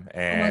time.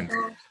 And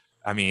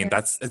I mean,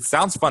 it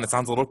sounds fun. It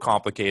sounds a little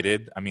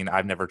complicated. I mean,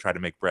 I've never tried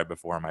to make bread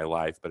before in my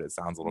life, but it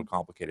sounds a little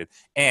complicated.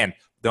 And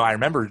though I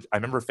remember,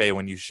 Faye,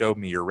 when you showed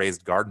me your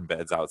raised garden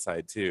beds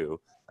outside too.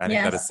 I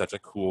think that is such a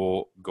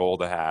cool goal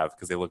to have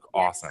because they look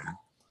awesome.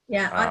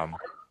 Yeah.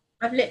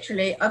 I'm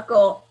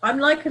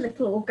like a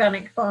little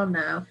organic farm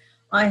now.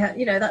 I have,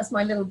 that's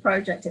my little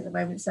project at the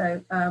moment.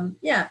 So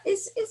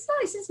it's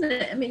nice, isn't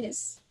it? I mean,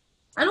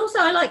 and also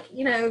I like,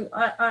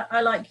 I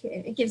like,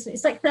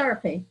 it's like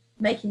therapy,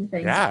 making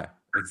things. Yeah.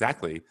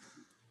 Exactly.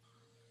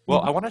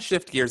 Well, I want to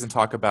shift gears and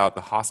talk about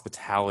the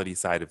hospitality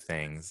side of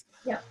things.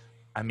 Yeah.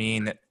 I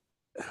mean,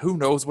 who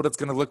knows what it's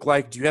going to look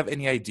like? Do you have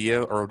any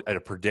idea, or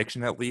a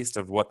prediction at least,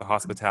 of what the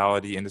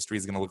hospitality industry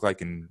is going to look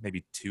like in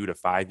maybe 2 to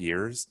 5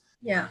 years?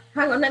 Yeah.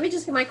 Hang on. Let me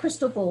just get my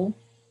crystal ball.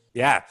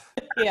 Yeah.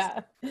 Yeah.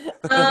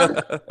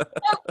 Do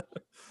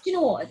you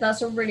know what?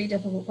 That's a really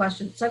difficult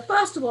question. So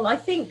first of all, I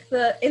think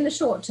that in the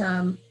short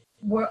term,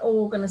 we're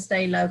all going to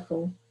stay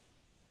local.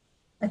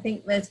 I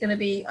think there's going to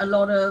be a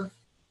lot of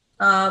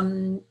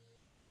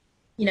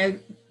you know,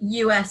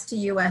 US to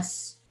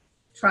US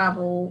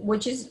travel,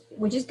 which is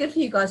good for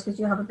you guys because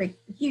you have a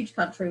huge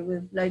country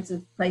with loads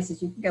of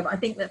places you can go. But I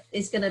think that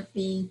it's going to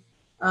be,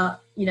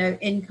 you know,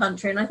 in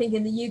country, and I think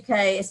in the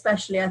UK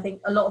especially, I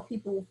think a lot of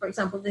people, for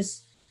example,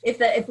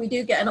 if we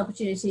do get an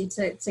opportunity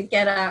to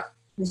get out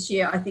this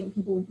year, I think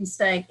people will be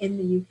staying in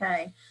the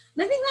UK,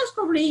 and I think that's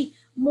probably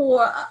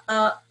more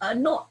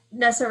not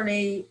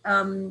necessarily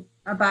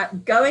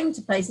about going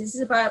to places.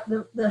 It's about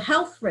the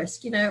health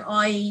risk, you know,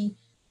 i.e.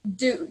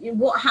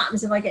 what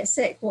happens if I get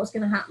sick? What's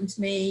going to happen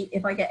to me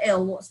if I get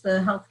ill? What's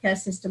the healthcare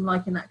system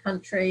like in that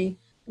country?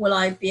 Will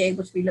I be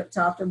able to be looked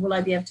after? Will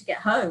I be able to get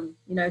home?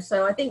 You know,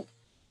 so I think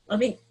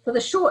for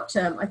the short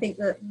term, I think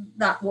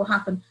that will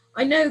happen.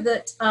 I know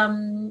that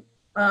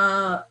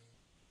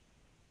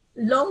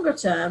longer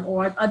term,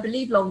 or I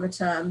believe longer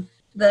term,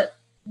 that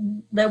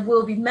there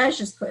will be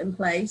measures put in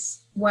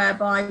place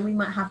whereby we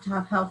might have to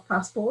have health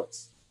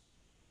passports.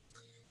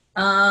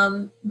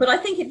 But I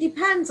think it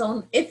depends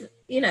on if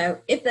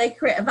they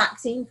create a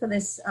vaccine for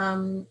this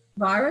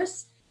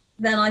virus,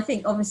 then I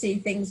think obviously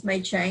things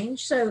may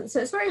change. So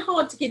it's very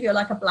hard to give you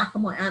like a black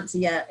and white answer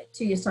yet.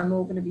 2 years time, we're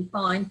all going to be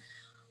fine.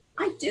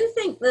 I do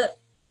think that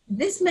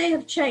this may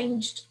have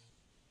changed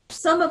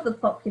some of the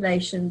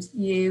population's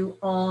view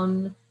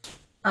on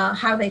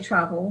how they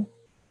travel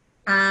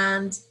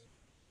and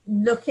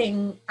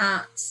looking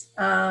at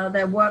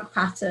their work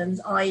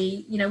patterns,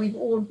 i.e., you know, we've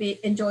all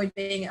enjoyed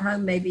being at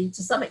home maybe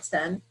to some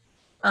extent.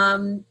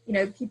 You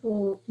know,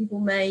 people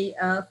may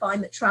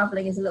find that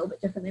traveling is a little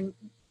bit different.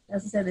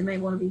 As I said, they may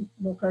want to be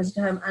more closer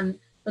to home, and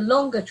the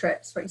longer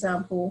trips, for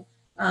example,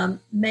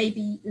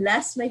 maybe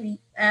less. Maybe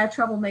air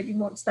travel may be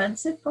more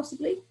expensive,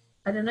 possibly.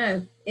 I don't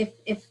know if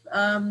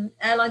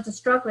airlines are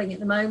struggling at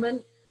the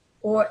moment,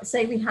 or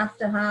say we have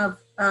to have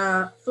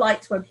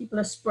flights where people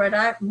are spread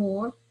out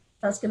more.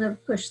 That's going to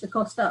push the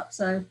cost up.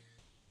 So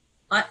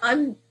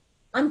I'm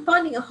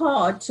finding it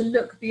hard to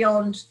look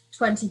beyond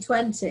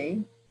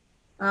 2020.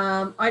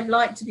 I'd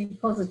like to be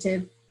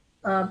positive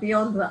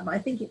beyond that, but I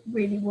think it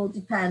really will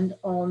depend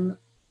on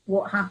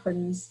what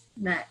happens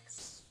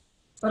next.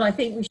 But I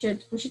think we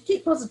should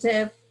keep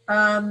positive.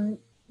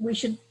 We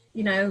should,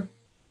 you know,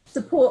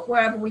 support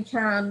wherever we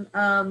can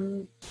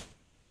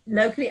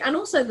locally. And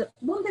also,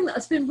 one thing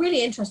that's been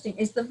really interesting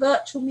is the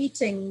virtual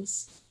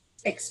meetings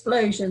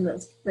explosion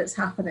that's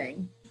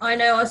happening. I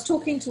know I was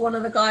talking to one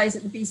of the guys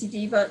at the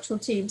BCD virtual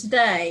team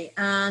today,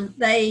 and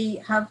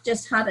they have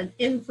just had an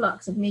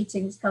influx of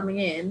meetings coming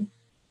in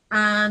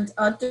and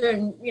are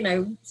doing, you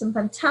know, some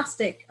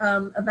fantastic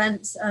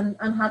events and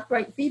had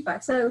great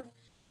feedback. So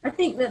I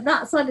think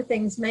that side of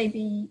things may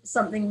be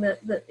something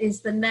that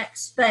is the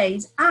next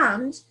phase,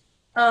 and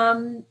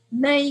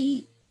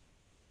may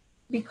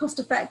be cost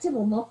effective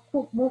or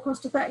more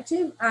cost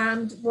effective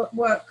and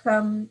work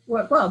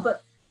well.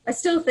 But I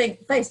still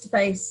think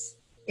face-to-face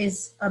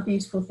is a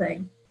beautiful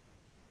thing.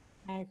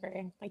 I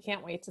agree. I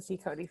can't wait to see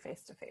Cody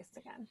face-to-face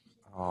again.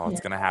 Oh, it's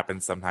going to happen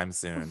sometime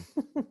soon.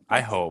 I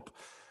hope.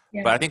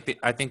 Yeah. But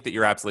I think that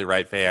you're absolutely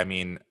right, Faye. I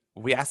mean,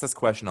 we ask this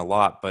question a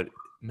lot, but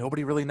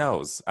nobody really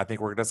knows. I think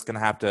we're just going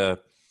to have to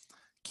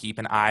keep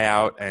an eye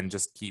out and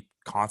just keep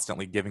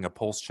constantly giving a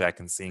pulse check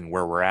and seeing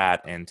where we're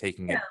at and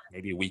taking it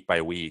maybe week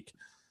by week.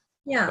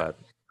 Yeah. But,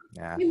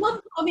 yeah. I mean, one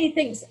part of me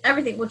thinks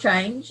everything will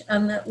change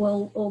and that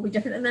we'll all be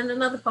different. And then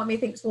another part of me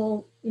thinks,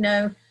 well, you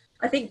know,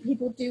 I think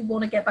people do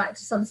want to get back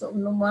to some sort of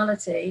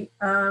normality.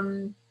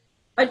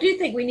 I do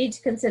think we need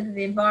to consider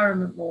the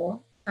environment more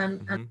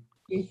and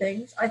do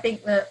things. I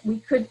think that we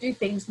could do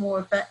things more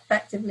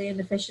effectively and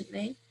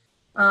efficiently.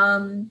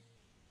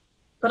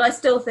 But I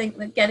still think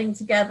that getting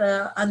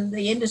together, and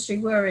the industry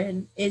we're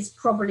in is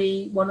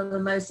probably one of the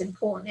most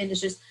important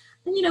industries.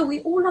 And, you know, we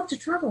all love to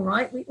travel,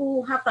 right? We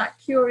all have that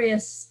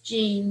curious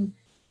gene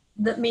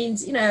that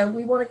means, you know,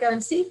 we want to go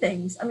and see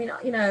things. I mean,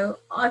 you know,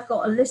 I've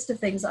got a list of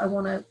things that I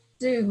want to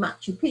do,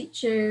 Machu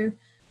Picchu,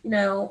 you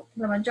know,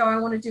 Kilimanjaro, I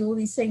want to do all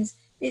these things.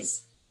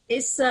 It's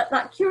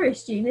that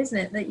curious gene, isn't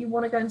it? That you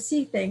want to go and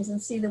see things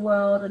and see the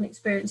world and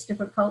experience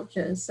different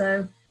cultures.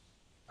 So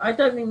I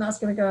don't think that's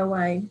going to go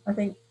away. I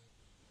think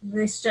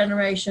this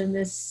generation,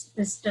 this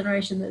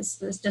generation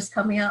that's just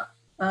coming up,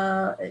 you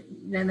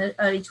know, in the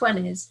early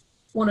 20s,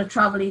 want to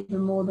travel even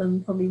more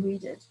than probably we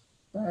did.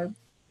 So.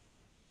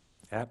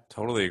 Yeah,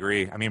 totally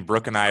agree. I mean,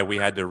 Brooke and I, we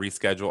had to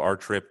reschedule our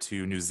trip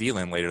to New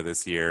Zealand later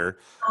this year.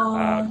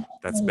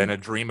 That's been a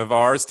dream of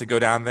ours to go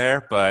down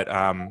there, but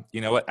you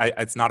know what?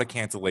 It's not a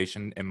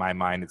cancellation in my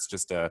mind. It's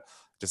just a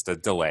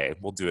delay.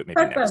 We'll do it maybe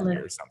next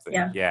year or something.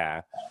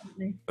 Yeah.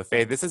 But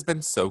Faye, this has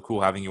been so cool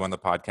having you on the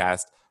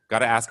podcast. Got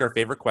to ask our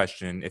favorite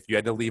question. If you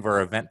had to leave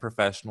our event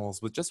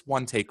professionals with just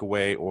one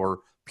takeaway or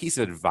piece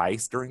of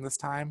advice during this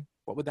time,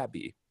 what would that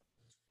be?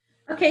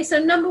 Okay, so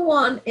number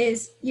one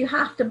is you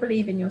have to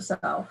believe in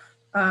yourself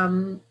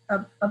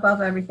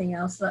above everything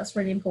else. So that's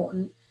really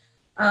important.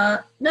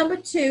 Number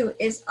two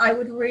is I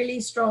would really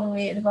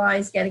strongly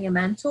advise getting a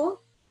mentor.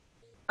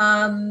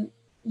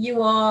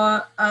 You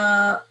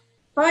are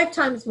 5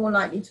 times more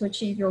likely to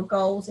achieve your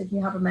goals if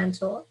you have a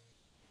mentor.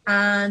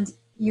 And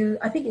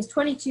I think it's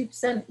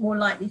 22% more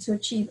likely to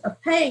achieve a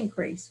pay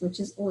increase, which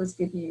is always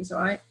good news,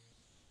 right?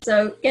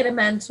 So get a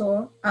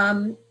mentor.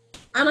 And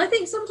I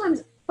think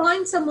sometimes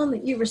find someone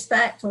that you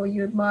respect or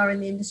you admire in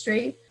the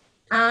industry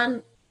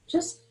and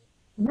just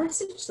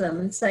message them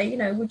and say, you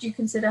know, would you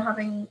consider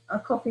having a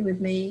coffee with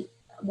me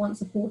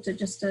once a quarter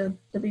just to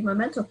be my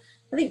mentor?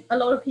 I think a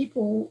lot of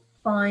people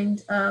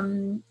find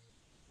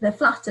they're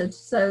flattered,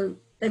 so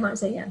they might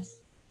say yes.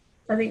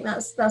 I think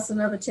that's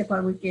another tip I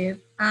would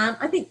give. And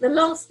I think the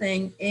last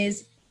thing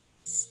is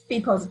be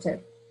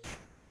positive.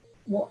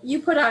 What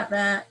you put out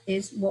there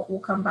is what will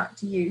come back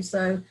to you.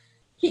 So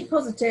keep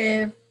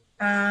positive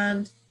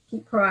and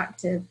keep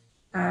proactive,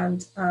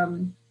 and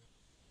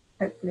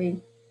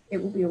hopefully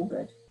it will be all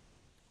good.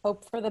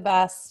 Hope for the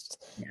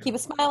best. Yeah. Keep a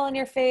smile on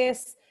your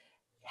face.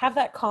 Have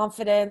that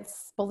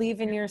confidence, believe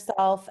in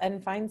yourself,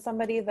 and find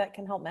somebody that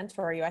can help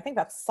mentor you. I think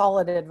that's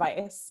solid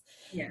advice.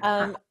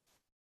 Yeah.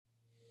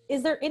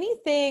 Is there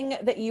anything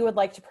that you would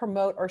like to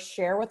promote or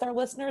share with our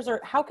listeners,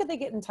 or how could they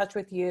get in touch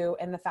with you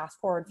in the Fast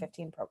Forward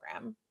 15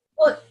 program?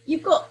 Well,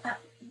 you've got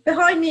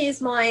behind me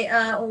is my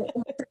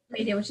social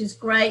media, which is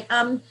great.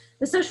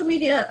 The social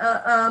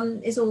media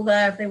is all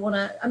there if they want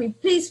to. I mean,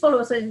 please follow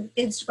us on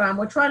Instagram.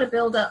 We're trying to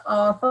build up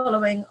our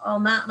following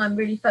on that, and I'm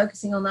really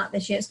focusing on that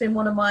this year. It's been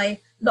one of my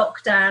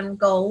lockdown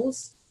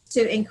goals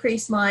to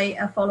increase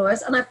my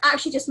followers, and I've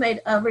actually just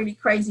made a really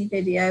crazy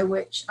video,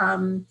 which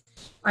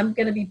I'm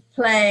going to be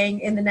playing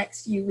in the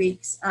next few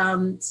weeks.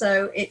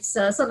 So it's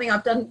something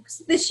I've done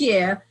this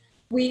year.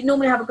 We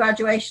normally have a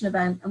graduation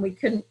event, and we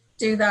couldn't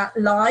do that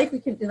live. We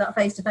couldn't do that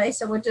face to face.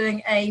 So we're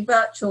doing a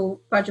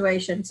virtual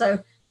graduation. So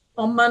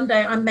on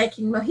Monday, I'm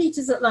making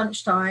mojitos at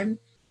lunchtime.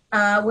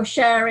 We're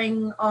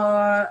sharing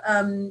our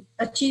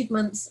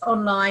achievements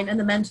online, and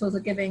the mentors are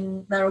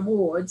giving their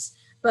awards.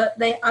 But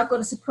I've got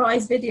a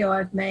surprise video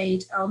I've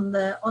made on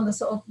the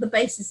sort of the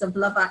basis of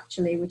Love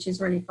Actually, which is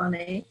really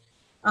funny.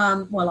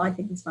 Well, I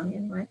think it's funny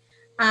anyway.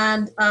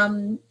 And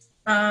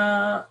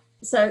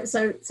so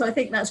I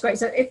think that's great.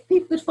 So if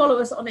people could follow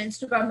us on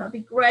Instagram, that'd be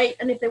great.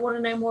 And if they want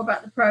to know more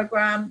about the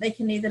program, they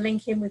can either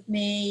link in with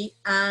me,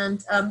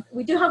 and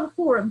we do have a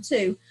forum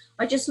too.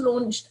 I just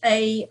launched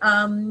a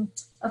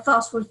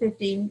Fast Forward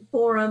 15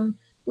 forum,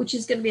 which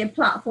is going to be a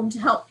platform to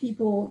help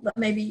people that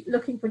may be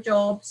looking for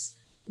jobs,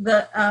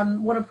 that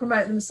want to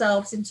promote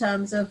themselves in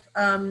terms of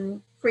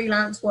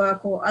freelance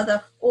work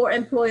or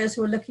employers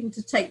who are looking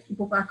to take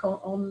people back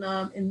on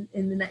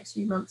in the next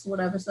few months or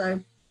whatever. So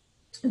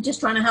I'm just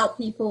trying to help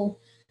people,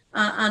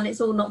 and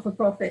it's all not for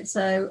profit.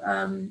 So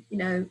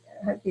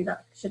hopefully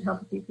that should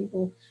help a few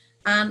people.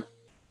 And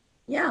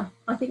yeah,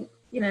 I think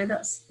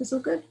that's all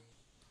good.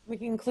 We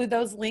can include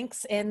those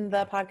links in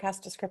the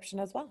podcast description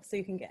as well, so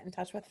you can get in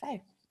touch with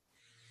Faye.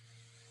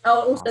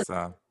 Oh, also,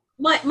 Awesome.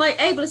 My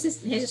able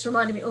assistant here just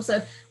reminded me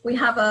also, we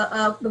have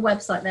the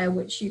website there,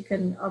 which you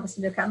can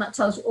obviously look at, and that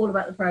tells you all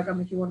about the program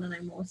if you want to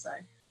know more. So,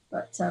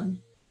 but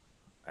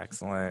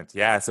excellent.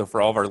 Yeah. So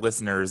for all of our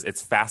listeners,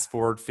 it's Fast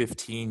Forward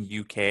 15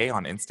 UK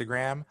on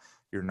Instagram.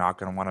 You're not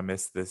going to want to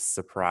miss this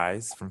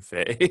surprise from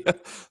Faye.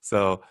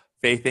 So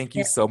Faye, thank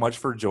you so much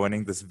for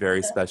joining this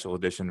very special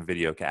edition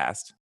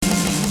videocast.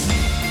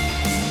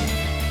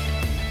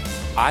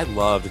 I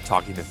loved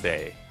talking to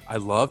Faye. I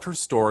loved her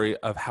story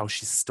of how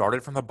she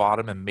started from the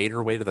bottom and made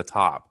her way to the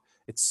top.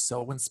 It's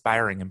so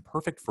inspiring and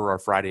perfect for our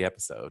Friday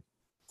episode.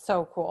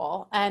 So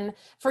cool. And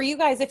for you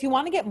guys, if you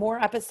want to get more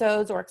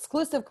episodes or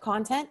exclusive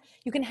content,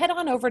 you can head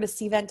on over to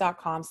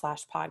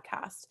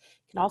cvent.com/podcast.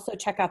 You can also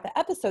check out the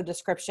episode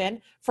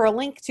description for a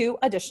link to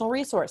additional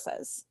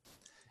resources.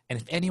 And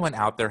if anyone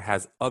out there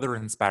has other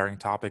inspiring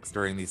topics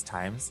during these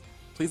times,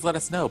 please let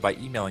us know by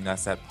emailing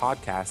us at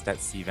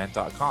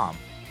podcast@cvent.com.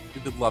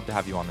 We would love to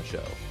have you on the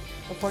show.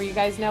 Before you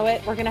guys know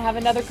it, we're going to have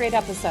another great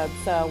episode.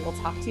 So we'll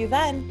talk to you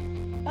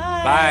then.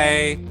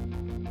 Bye. Bye.